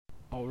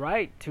All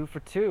right, 2 for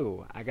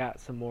 2. I got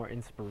some more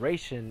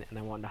inspiration and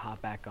I wanted to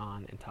hop back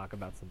on and talk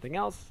about something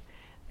else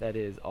that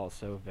is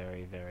also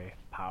very, very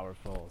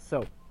powerful.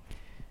 So,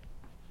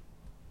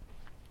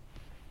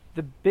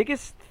 the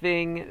biggest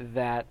thing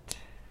that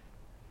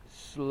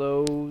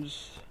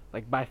slows,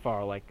 like by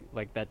far,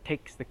 like that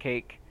takes the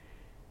cake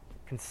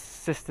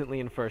consistently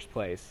in first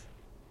place.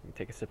 Let me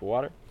take a sip of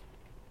water.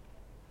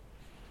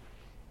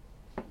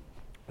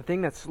 The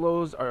thing that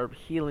slows our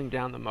healing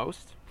down the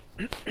most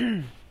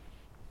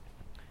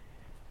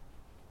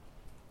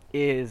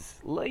is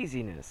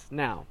laziness.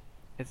 Now,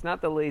 it's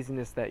not the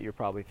laziness that you're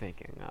probably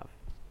thinking of.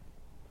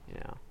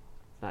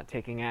 It's not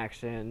taking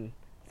action.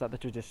 It's not the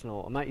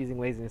traditional. I'm not using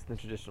laziness in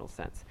the traditional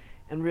sense.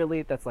 And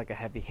really, that's like a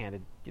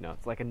heavy-handed.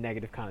 It's like a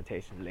negative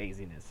connotation.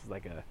 Laziness is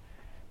like it's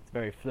a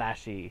very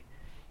flashy,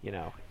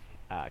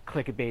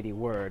 clickbaity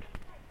word.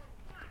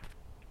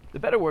 The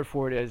better word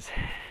for it is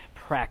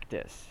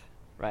practice,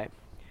 right?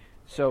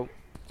 So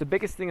the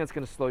biggest thing that's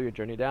going to slow your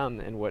journey down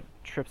and what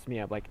trips me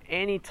up, like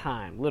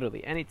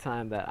literally any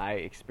time that I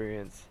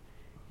experience,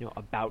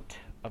 a bout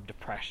of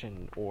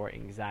depression or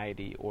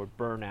anxiety or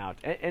burnout,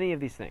 any of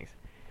these things,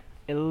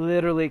 it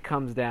literally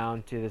comes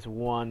down to this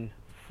one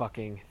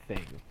fucking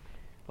thing.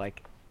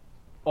 Like,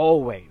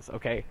 always,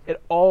 okay?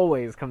 It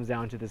always comes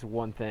down to this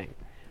one thing.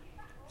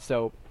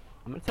 So,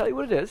 I'm going to tell you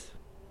what it is.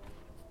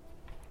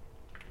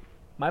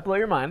 Might blow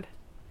your mind.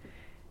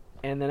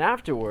 And then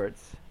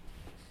afterwards,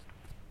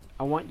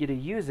 I want you to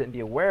use it and be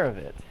aware of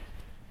it.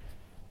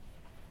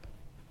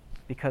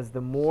 Because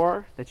the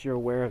more that you're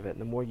aware of it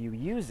and the more you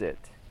use it,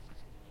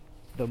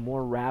 the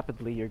more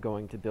rapidly you're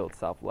going to build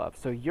self-love.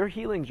 So your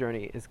healing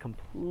journey is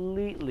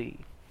completely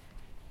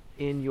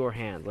in your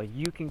hands. Like,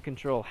 you can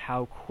control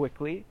how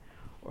quickly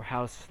or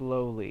how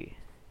slowly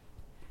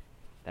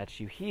that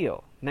you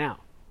heal. Now,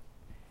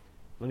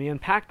 let me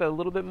unpack that a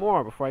little bit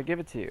more before I give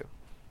it to you.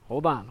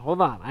 Hold on.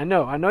 I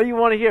know you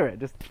want to hear it.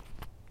 Just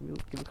give me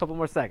a couple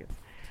more seconds.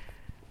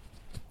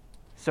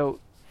 So,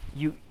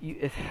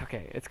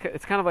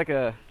 it's kind of like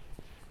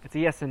it's a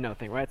yes and no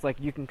thing, right? It's like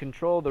you can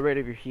control the rate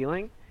of your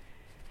healing,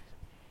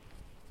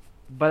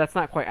 but that's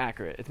not quite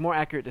accurate. It's more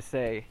accurate to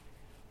say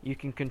you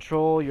can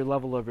control your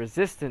level of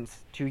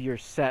resistance to your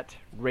set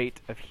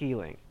rate of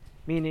healing.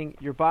 Meaning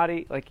your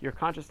body, like your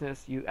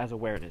consciousness, you as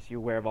awareness, you're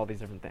aware of all these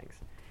different things.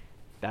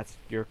 That's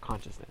your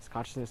consciousness.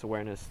 Consciousness,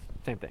 awareness,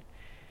 same thing.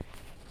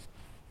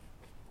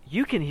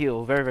 You can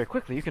heal very, very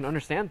quickly. You can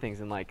understand things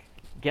and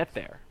get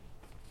there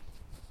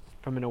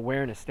from an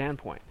awareness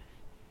standpoint.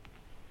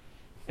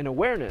 And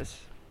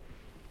awareness,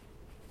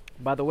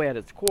 by the way, at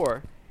its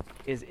core,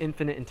 is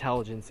infinite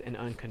intelligence and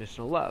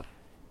unconditional love.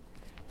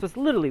 So it's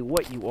literally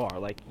what you are.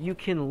 Like, you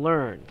can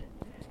learn,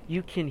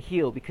 you can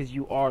heal because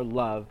you are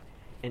love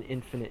and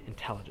infinite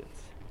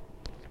intelligence.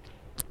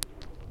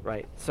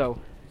 Right? So,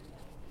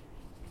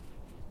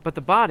 but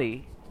the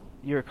body,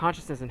 your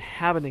consciousness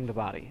inhabiting the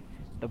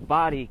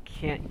body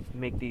can't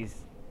make these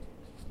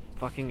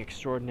fucking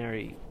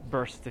extraordinary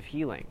bursts of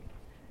healing.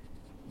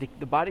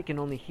 The body can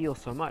only heal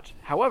so much.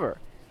 However,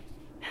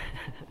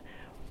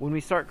 when we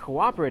start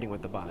cooperating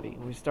with the body,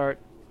 when we start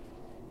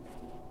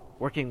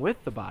working with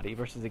the body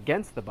versus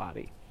against the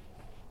body,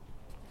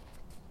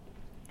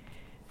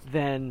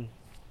 then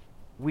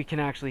we can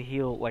actually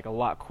heal a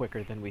lot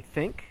quicker than we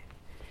think.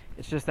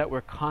 It's just that we're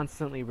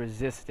constantly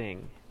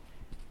resisting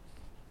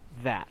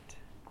that.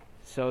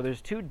 So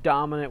there's two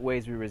dominant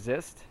ways we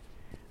resist.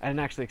 I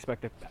didn't actually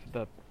expect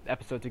the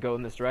episode to go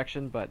in this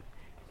direction, but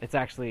it's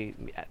actually,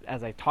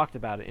 as I talked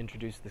about it,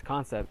 introduced this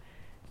concept,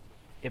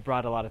 it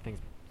brought a lot of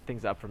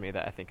things up for me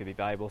that I think could be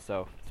valuable.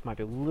 So this might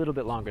be a little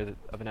bit longer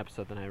of an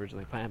episode than I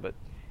originally planned, but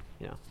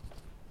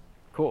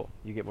cool,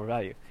 you get more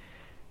value.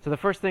 So the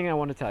first thing I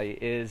want to tell you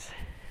is,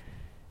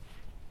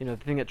 the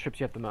thing that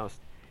trips you up the most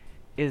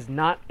is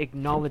not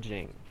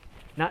acknowledging,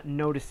 not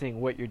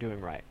noticing what you're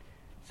doing right.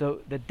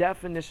 So the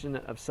definition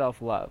of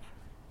self-love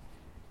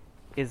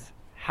is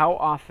how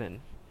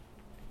often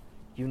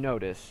you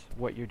notice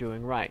what you're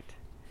doing right.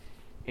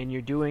 And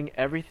you're doing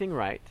everything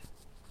right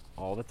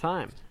all the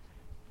time.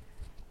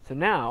 So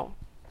now,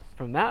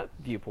 from that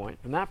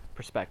viewpoint, from that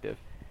perspective,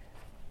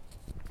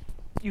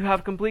 you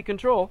have complete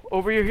control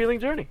over your healing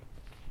journey.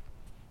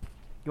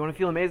 You want to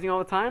feel amazing all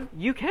the time?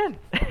 You can.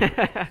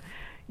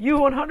 You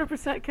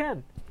 100%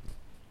 can.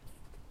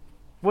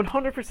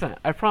 100%.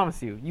 I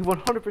promise you. You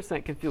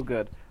 100% can feel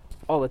good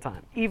all the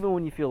time. Even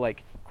when you feel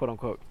like, quote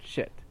unquote,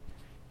 shit.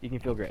 You can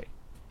feel great.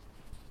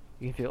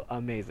 You can feel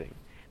amazing.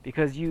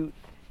 Because you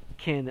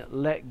can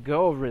let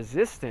go of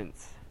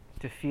resistance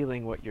to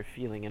feeling what you're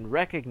feeling and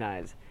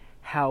recognize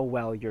how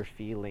well you're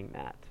feeling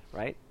that,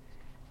 right?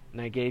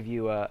 And I gave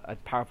you a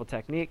powerful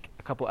technique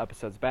a couple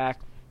episodes back.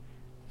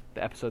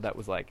 The episode that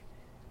was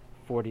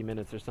 40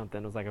 minutes or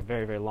something. It was a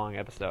very, very long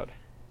episode.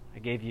 I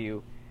gave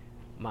you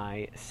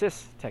my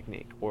CIS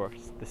technique, or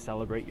the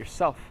Celebrate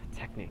Yourself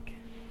technique,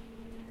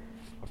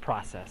 or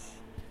process,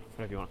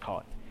 whatever you want to call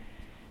it.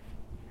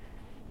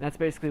 And that's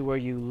basically where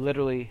you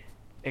literally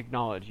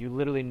acknowledge, you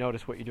literally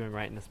notice what you're doing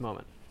right in this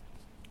moment.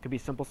 It could be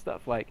simple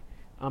stuff like,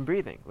 I'm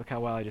breathing. Look how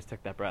well I just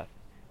took that breath.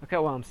 Look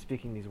how well I'm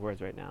speaking these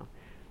words right now.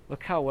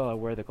 Look how well I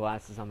wear the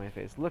glasses on my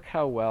face. Look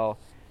how well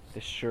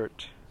this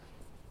shirt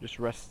just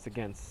rests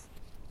against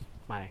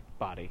my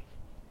body.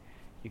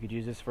 You could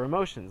use this for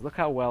emotions. Look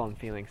how well I'm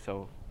feeling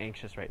so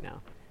anxious right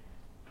now.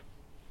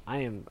 I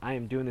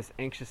am doing this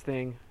anxious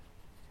thing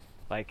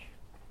like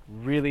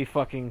really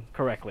fucking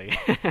correctly.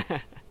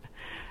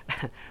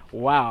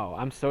 Wow,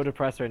 I'm so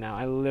depressed right now.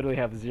 I literally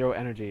have zero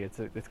energy.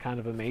 It's kind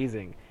of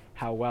amazing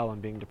how well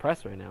I'm being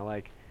depressed right now.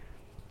 Like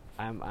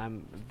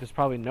there's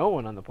probably no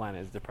one on the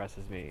planet as depressed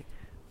as me.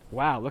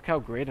 Wow, look how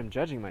great I'm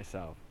judging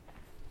myself.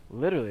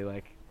 Literally,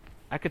 like,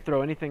 I could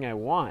throw anything I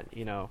want,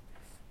 you know,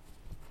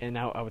 and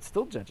now I would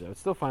still judge it. I would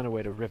still find a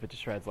way to rip it to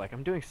shreds. Like,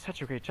 I'm doing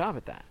such a great job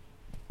at that.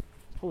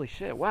 Holy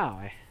shit,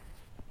 wow.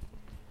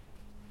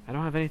 I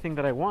don't have anything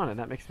that I want, and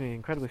that makes me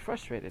incredibly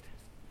frustrated.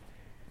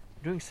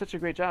 I'm doing such a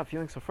great job,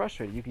 feeling so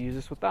frustrated. You can use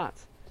this with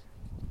thoughts.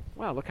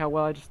 Wow, look how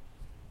well I just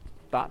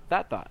thought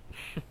that thought.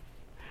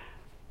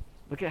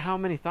 Look at how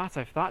many thoughts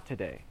I've thought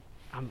today.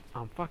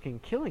 I'm fucking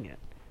killing it.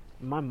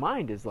 My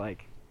mind is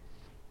like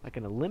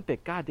an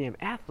Olympic goddamn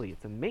athlete.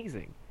 It's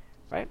amazing,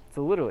 right?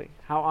 So literally,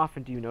 how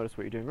often do you notice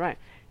what you're doing right?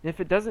 And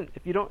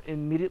if you don't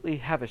immediately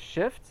have a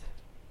shift,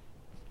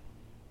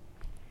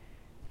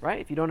 right?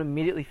 If you don't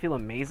immediately feel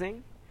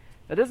amazing,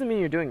 that doesn't mean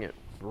you're doing it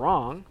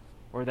wrong,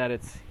 or that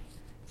it's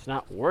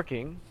not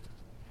working,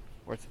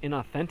 or it's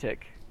inauthentic,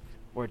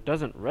 or it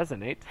doesn't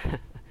resonate.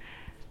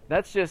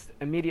 That's just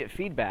immediate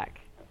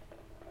feedback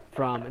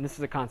from, and this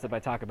is a concept I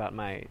talk about in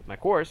my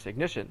course,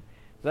 Ignition.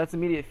 That's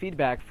immediate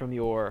feedback from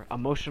your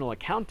emotional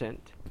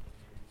accountant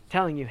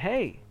telling you,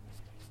 hey,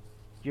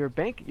 your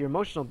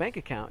emotional bank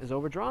account is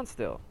overdrawn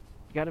still.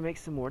 You got to make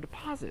some more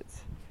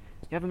deposits.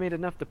 You haven't made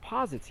enough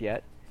deposits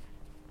yet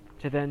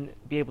to then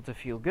be able to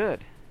feel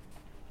good.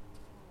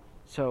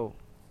 So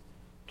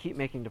keep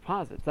making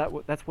deposits.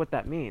 That's what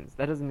that means.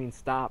 That doesn't mean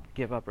stop,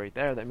 give up right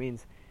there. That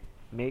means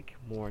make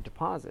more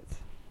deposits,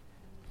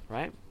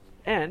 right?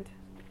 And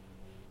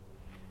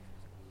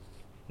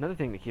another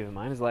thing to keep in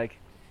mind is like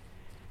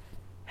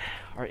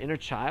our inner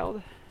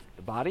child,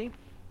 the body.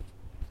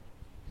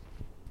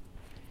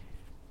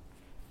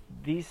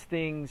 These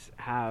things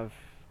have,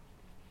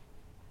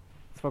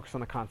 let's focus on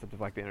the concept of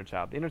like the inner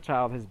child. The inner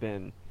child has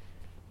been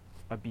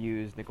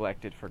abused,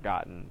 neglected,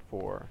 forgotten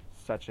for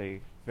such a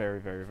very,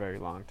 very, very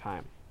long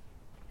time.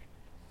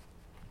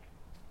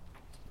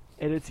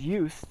 And it's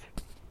used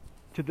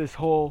to this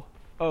whole,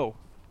 oh,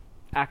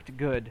 act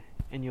good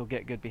and you'll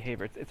get good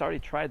behavior. It's already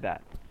tried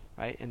that,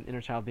 right? And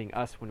inner child being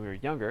us when we were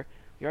younger,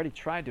 we already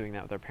tried doing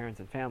that with our parents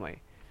and family.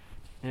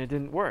 And it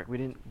didn't work. We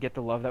didn't get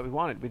the love that we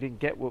wanted. We didn't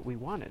get what we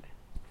wanted.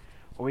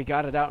 Or we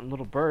got it out in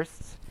little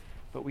bursts,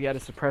 but we had to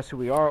suppress who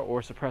we are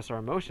or suppress our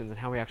emotions and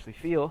how we actually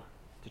feel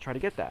to try to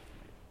get that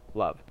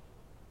love.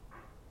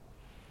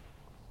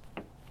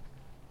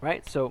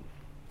 Right? So,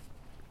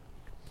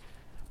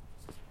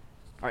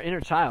 our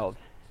inner child,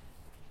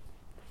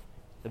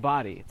 the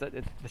body,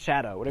 it's the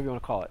shadow, whatever you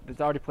want to call it,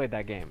 it's already played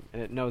that game,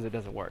 and it knows it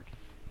doesn't work.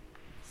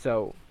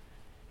 So,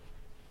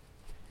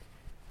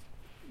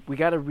 we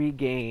got to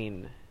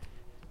regain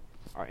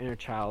our inner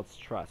child's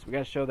trust. We got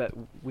to show that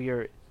we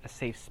are a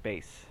safe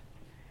space.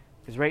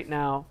 Because right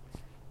now,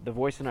 the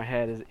voice in our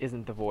head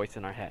isn't the voice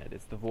in our head.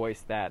 It's the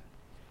voice that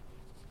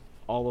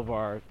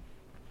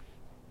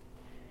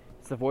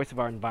it's the voice of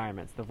our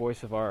environment. It's the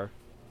voice of our,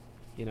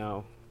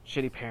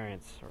 shitty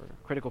parents or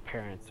critical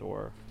parents,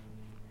 or,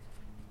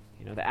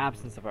 the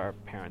absence of our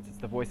parents. It's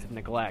the voice of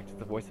neglect. It's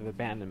the voice of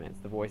abandonment.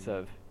 It's the voice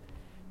of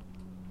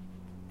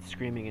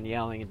screaming and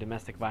yelling and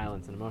domestic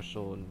violence and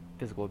emotional and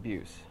physical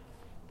abuse.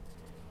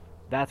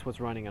 That's what's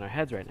running in our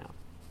heads right now.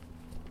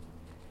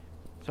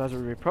 So as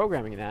we're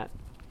reprogramming that,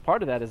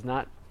 part of that is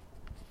not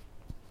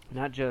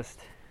just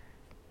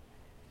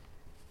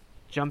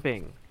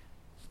jumping,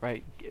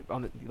 right,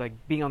 like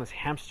being on this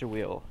hamster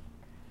wheel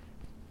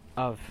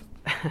of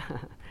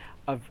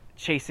of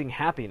chasing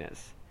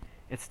happiness.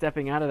 It's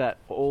stepping out of that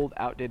old,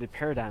 outdated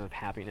paradigm of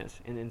happiness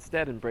and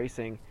instead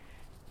embracing,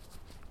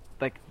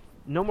 like,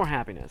 no more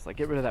happiness. Like,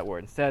 get rid of that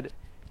word. Instead,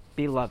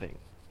 be loving.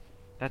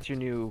 That's your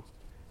new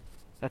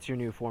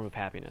form of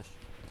happiness.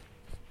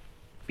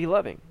 Be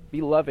loving.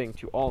 Be loving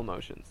to all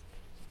emotions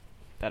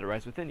that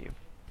arise within you.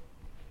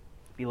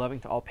 Be loving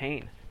to all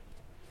pain,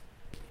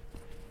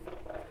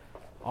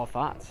 all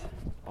thoughts,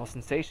 all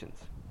sensations.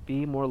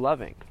 Be more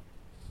loving.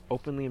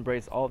 Openly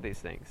embrace all of these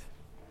things.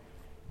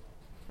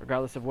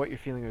 Regardless of what you're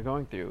feeling or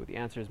going through, the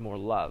answer is more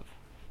love,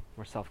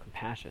 more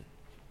self-compassion.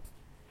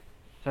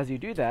 So as you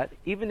do that,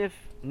 even if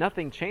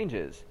nothing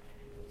changes,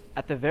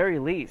 at the very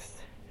least,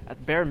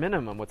 at bare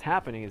minimum, what's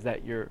happening is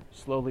that you're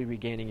slowly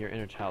regaining your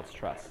inner child's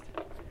trust.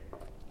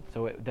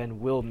 So it then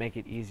will make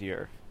it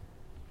easier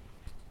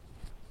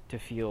to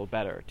feel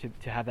better,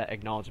 to have that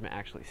acknowledgement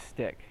actually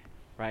stick,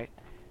 right?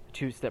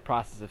 Two-step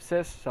process of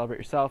CIS, celebrate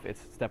yourself.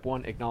 It's step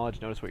 1,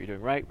 acknowledge, notice what you're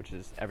doing right, which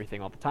is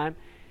everything all the time.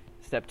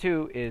 Step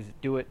 2 is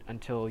do it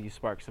until you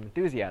spark some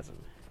enthusiasm.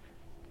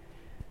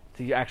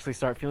 So you actually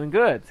start feeling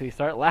good. So you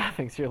start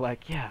laughing. So you're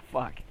like, yeah,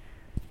 fuck.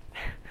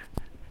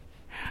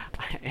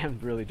 I am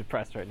really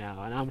depressed right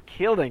now, and I'm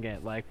killing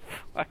it, like,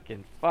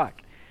 fucking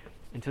fuck.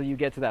 Until you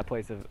get to that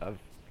place of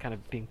kind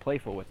of being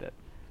playful with it.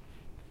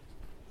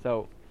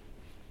 So,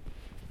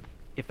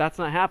 if that's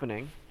not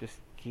happening, just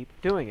keep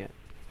doing it.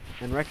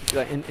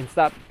 And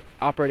stop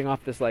operating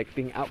off this, like,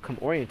 being outcome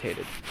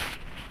orientated.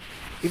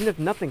 Even if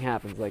nothing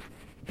happens, like,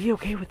 be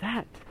okay with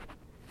that.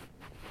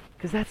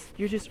 Because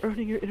you're just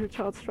earning your inner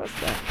child's trust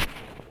back.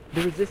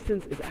 The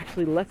resistance is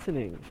actually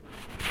lessening.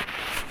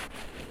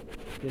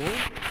 You know?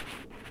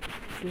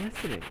 It's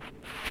lessening.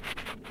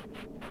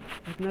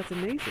 And that's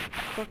amazing.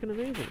 It's fucking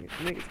amazing.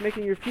 It's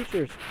making your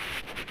future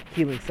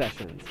healing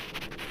sessions,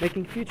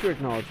 making future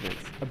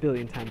acknowledgements a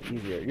billion times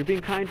easier. You're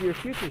being kind to your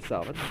future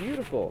self. That's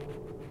beautiful.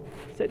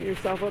 Setting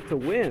yourself up to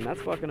win.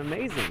 That's fucking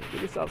amazing.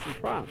 Give yourself some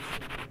props.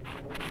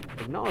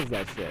 Acknowledge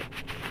that shit.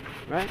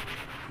 Right?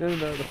 Then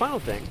the final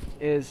thing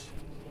is,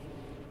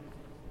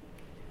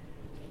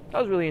 I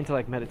was really into,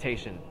 like,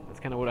 meditation. That's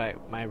kind of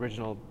what my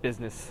original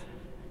business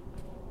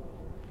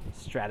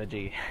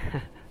strategy,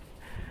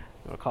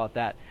 I'll call it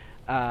that,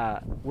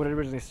 what it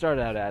originally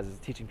started out as is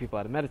teaching people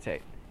how to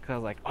meditate. Because I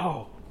was like,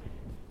 oh,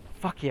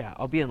 fuck yeah,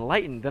 I'll be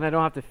enlightened, then I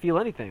don't have to feel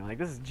anything. Like,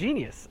 this is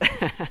genius.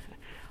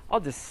 I'll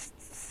just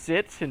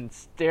sit and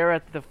stare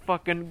at the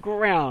fucking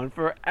ground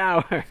for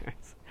hours,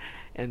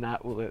 and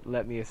that will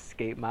let me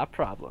escape my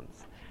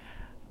problems.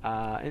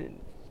 And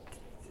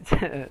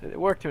it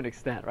worked to an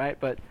extent, right?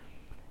 But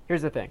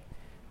here's the thing.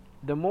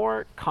 The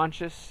more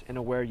conscious and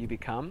aware you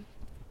become,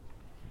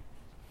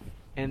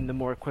 and the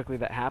more quickly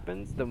that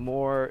happens, the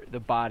more the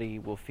body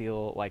will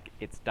feel like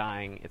it's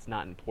dying, it's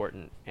not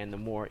important, and the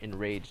more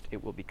enraged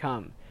it will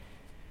become.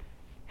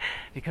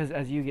 Because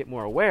as you get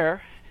more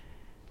aware,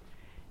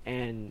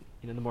 and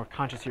the more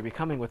conscious you're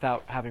becoming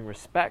without having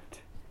respect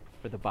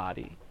for the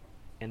body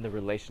and the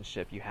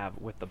relationship you have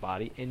with the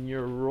body and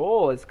your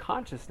role as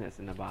consciousness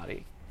in the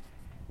body,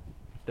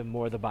 the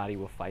more the body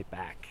will fight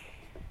back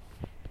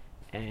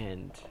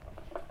and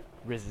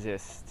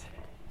resist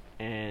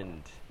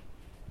and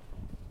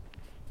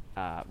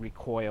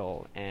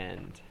recoil,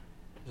 and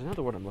there's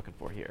another word I'm looking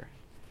for here,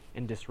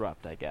 and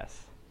disrupt, I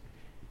guess.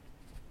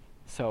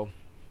 So,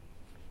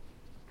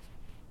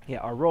 yeah,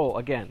 our role,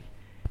 again,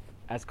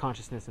 as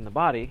consciousness in the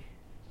body,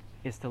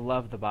 is to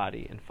love the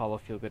body and follow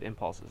feel-good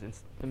impulses.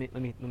 And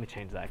let me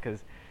change that,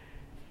 because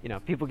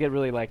people get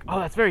really like, oh,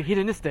 that's very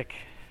hedonistic.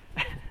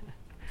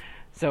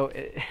 So,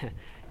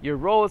 your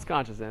role as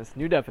consciousness,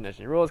 new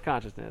definition. Your role as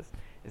consciousness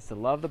is to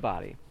love the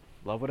body,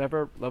 love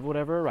whatever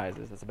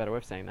arises. That's a better way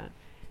of saying that.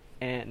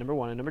 And number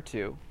one, and number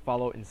two,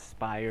 follow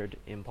inspired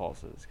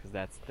impulses, because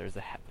that's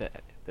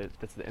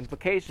the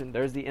implication.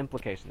 There's the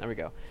implication. There we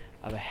go,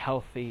 of a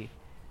healthy,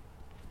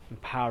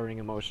 empowering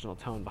emotional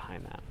tone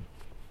behind that.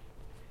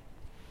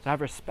 So have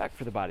respect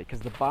for the body, because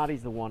the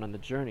body's the one on the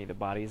journey. The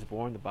body is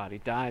born, the body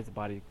dies, the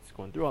body is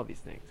going through all these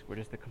things. We're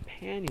just the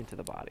companion to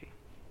the body,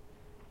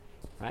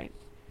 right?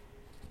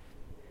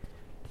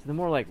 So the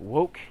more like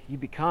woke you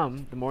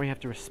become, the more you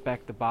have to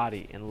respect the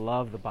body and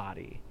love the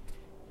body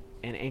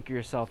and anchor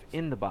yourself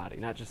in the body,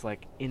 not just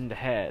like in the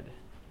head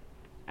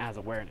as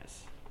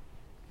awareness.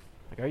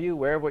 Like, are you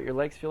aware of what your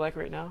legs feel like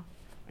right now?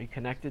 Are you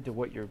connected to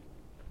what your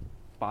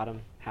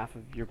bottom half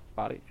of your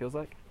body feels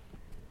like?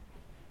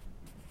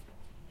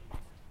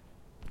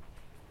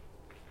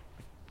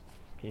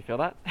 Can you feel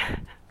that?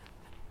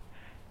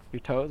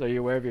 Your toes? Are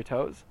you aware of your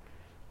toes?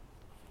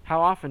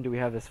 How often do we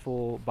have this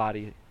full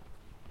body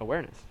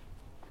awareness?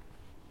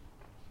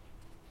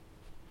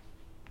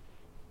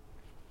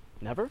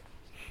 Never?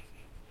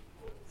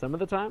 Some of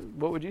the time?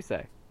 What would you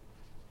say?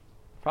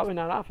 Probably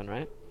not often,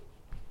 right?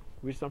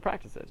 We just don't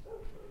practice it.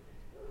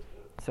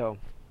 So,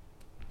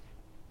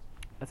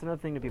 that's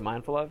another thing to be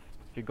mindful of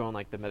if you're going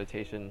like the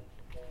meditation,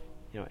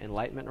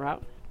 enlightenment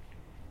route.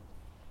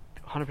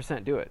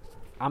 100% do it.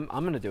 I'm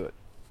going to do it.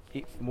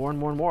 More and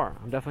more and more.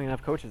 I'm definitely going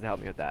to have coaches to help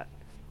me with that.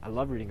 I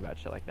love reading about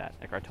shit like that.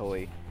 Eckhart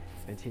Tolle,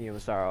 Antonio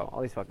Massaro,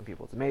 all these fucking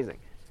people. It's amazing.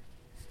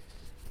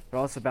 But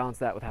also balance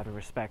that with having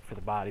respect for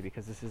the body,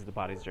 because this is the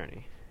body's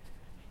journey.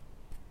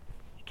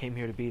 You came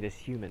here to be this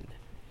human.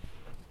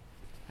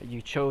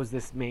 You chose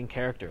this main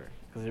character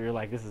because you're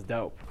like, this is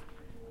dope.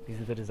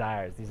 These are the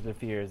desires, these are the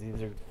fears,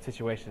 these are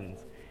situations,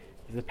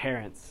 these are the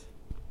parents,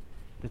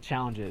 the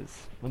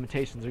challenges,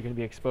 limitations are going to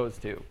be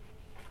exposed to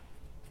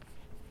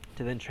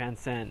then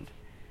transcend.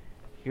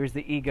 Here's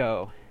the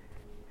ego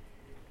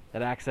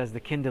that acts as the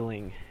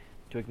kindling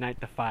to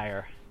ignite the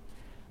fire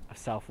of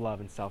self-love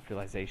and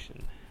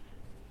self-realization.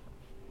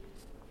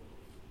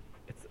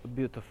 It's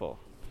beautiful,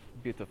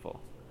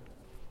 beautiful.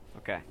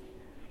 Okay.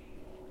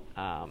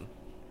 Got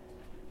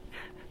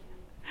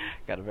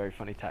a very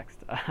funny text.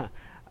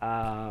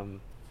 Yeah,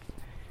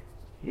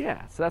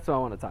 so that's what I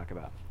want to talk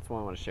about. That's what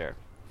I want to share.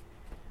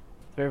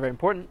 It's very, very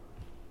important.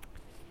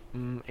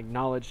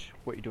 Acknowledge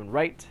what you're doing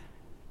right.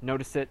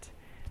 Notice it.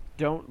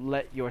 Don't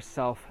let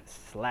yourself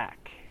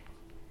slack.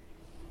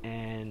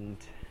 And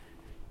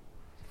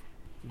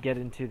get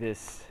into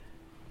this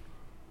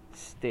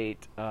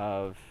state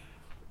of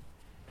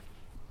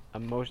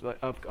emotion,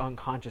 of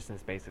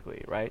unconsciousness,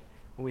 basically, right?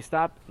 When we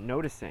stop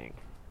noticing,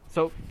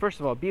 So first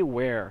of all, be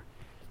aware,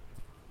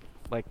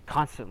 like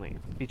constantly.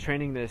 Be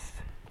training this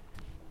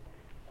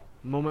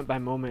moment by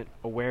moment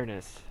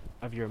awareness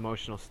of your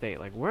emotional state.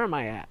 Like, where am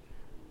I at?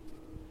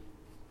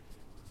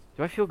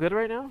 Do I feel good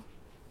right now?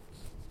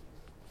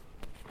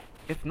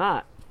 If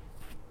not,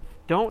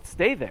 don't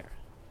stay there.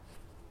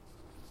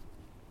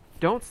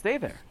 Don't stay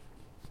there.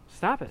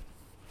 Stop it.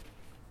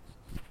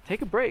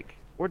 Take a break.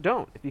 Or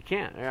don't, if you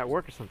can't. Or at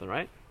work or something,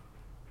 right?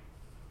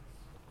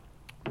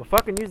 Well,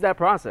 fucking use that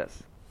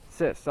process.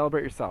 Sis,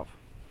 celebrate yourself.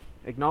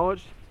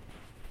 Acknowledge.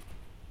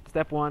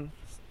 Step 1,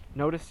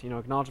 notice,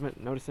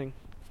 acknowledgement, noticing.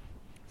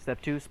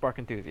 Step 2, spark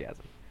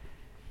enthusiasm.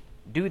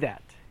 Do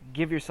that.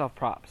 Give yourself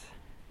props.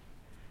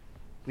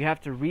 We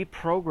have to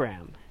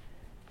reprogram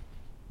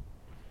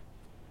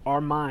our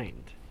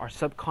mind, our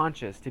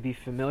subconscious, to be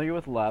familiar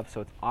with love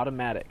so it's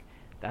automatic.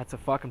 That's a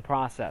fucking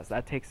process.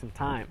 That takes some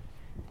time.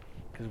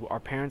 Because our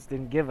parents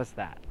didn't give us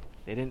that.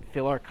 They didn't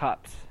fill our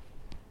cups.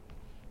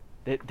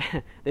 They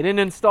didn't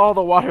install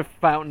the water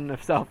fountain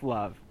of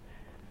self-love.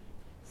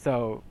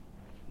 So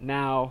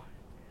now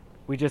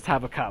we just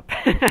have a cup.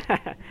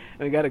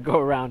 We got to go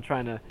around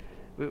trying to...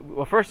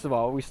 Well, first of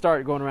all, we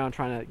start going around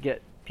trying to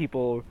get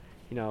people,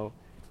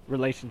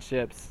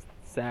 relationships,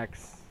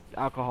 sex,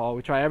 alcohol.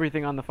 We try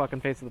everything on the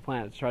fucking face of the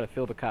planet to try to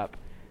fill the cup.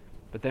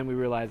 But then we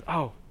realize,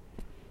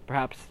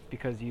 perhaps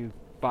because you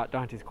bought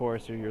Dante's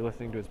course or you're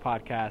listening to his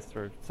podcast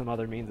or some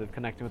other means of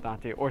connecting with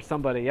Dante or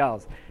somebody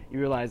else, you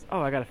realize,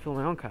 I got to fill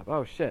my own cup.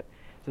 Oh, shit.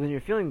 So then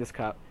you're filling this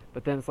cup,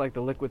 but then it's like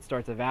the liquid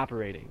starts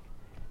evaporating.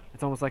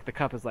 It's almost like the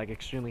cup is like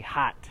extremely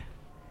hot,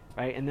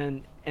 right? And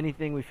then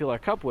anything we fill our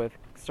cup with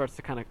starts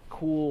to kind of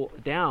cool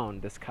down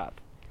this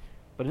cup.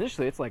 But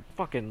initially it's like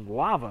fucking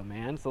lava,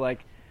 man. So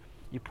like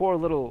you pour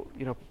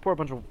a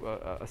bunch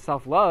of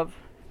self-love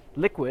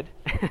liquid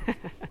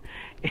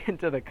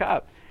into the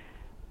cup.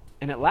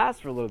 And it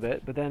lasts for a little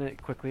bit, but then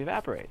it quickly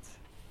evaporates.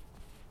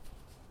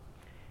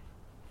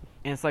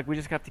 And it's like we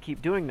just have to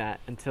keep doing that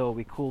until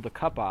we cool the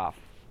cup off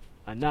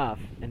enough,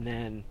 and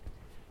then,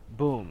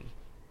 boom,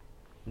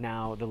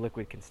 now the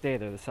liquid can stay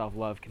there, the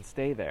self-love can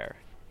stay there.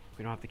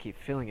 We don't have to keep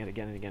filling it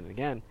again and again and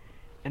again.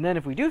 And then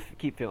if we do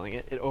keep filling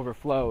it, it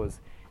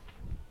overflows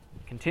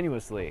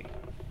continuously.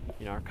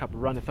 Our cup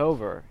runneth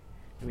over,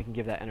 and we can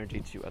give that energy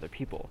to other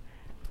people.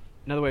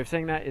 Another way of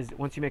saying that is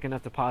once you make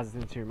enough deposits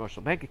into your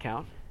emotional bank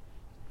account,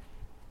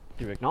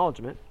 through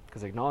acknowledgement,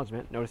 because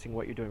acknowledgement, noticing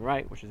what you're doing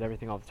right, which is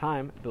everything all the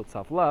time, builds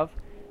self-love.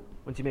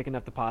 Once you make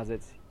enough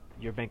deposits,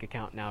 your bank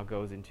account now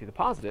goes into the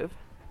positive,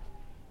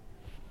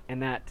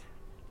 and that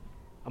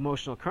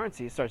emotional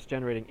currency starts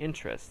generating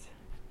interest,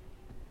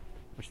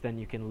 which then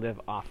you can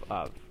live off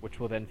of, which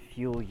will then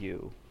fuel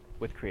you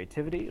with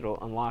creativity. It'll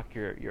unlock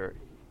your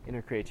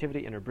inner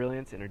creativity, inner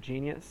brilliance, inner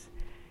genius,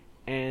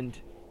 and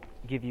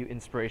give you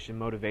inspiration,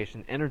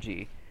 motivation,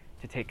 energy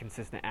to take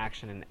consistent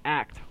action and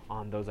act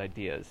on those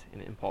ideas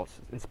and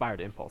impulses,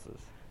 inspired impulses.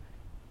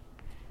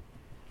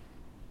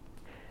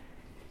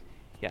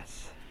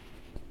 Yes.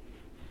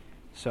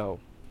 So,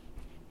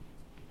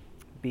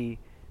 be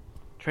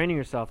training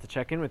yourself to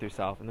check in with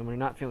yourself, and then when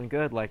you're not feeling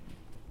good, like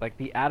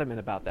be adamant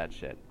about that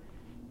shit.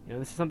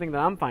 This is something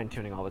that I'm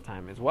fine-tuning all the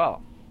time as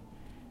well.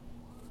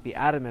 Be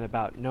adamant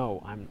about,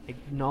 no, I'm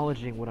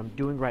acknowledging what I'm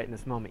doing right in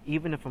this moment,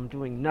 even if I'm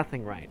doing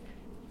nothing right.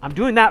 I'm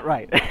doing that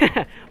right.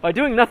 By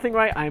doing nothing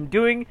right, I'm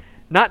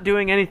not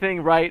doing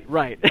anything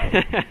right.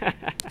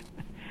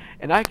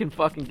 And I can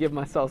fucking give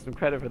myself some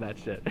credit for that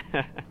shit.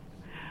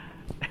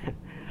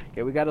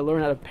 Okay, we got to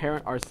learn how to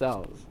parent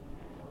ourselves.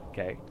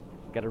 Okay,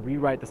 got to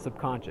rewrite the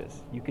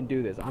subconscious. You can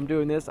do this. I'm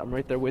doing this. I'm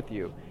right there with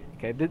you.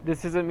 Okay,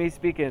 this isn't me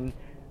speaking,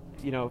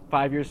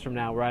 5 years from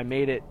now where I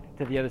made it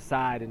to the other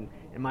side and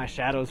my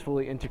shadow is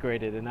fully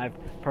integrated and I've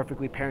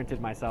perfectly parented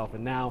myself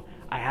and now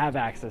I have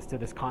access to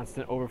this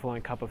constant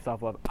overflowing cup of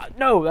self-love.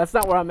 No, that's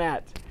not where I'm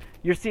at.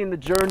 You're seeing the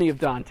journey of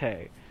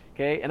Dante,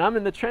 okay? And I'm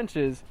in the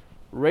trenches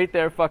right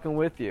there fucking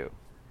with you.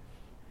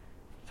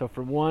 So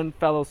from one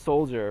fellow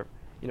soldier,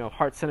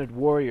 heart-centered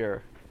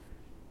warrior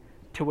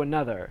to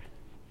another.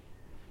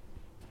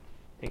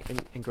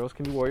 And girls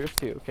can be warriors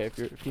too, okay? If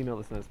you're a female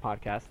listening to this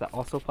podcast, that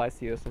also applies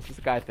to you since it's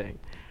a guy thing,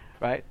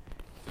 right?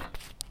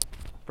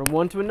 From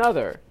one to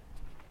another.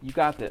 You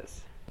got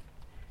this.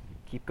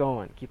 Keep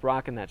going. Keep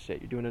rocking that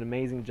shit. You're doing an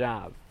amazing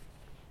job.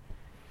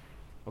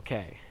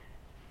 Okay.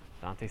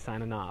 Dante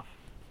signing off.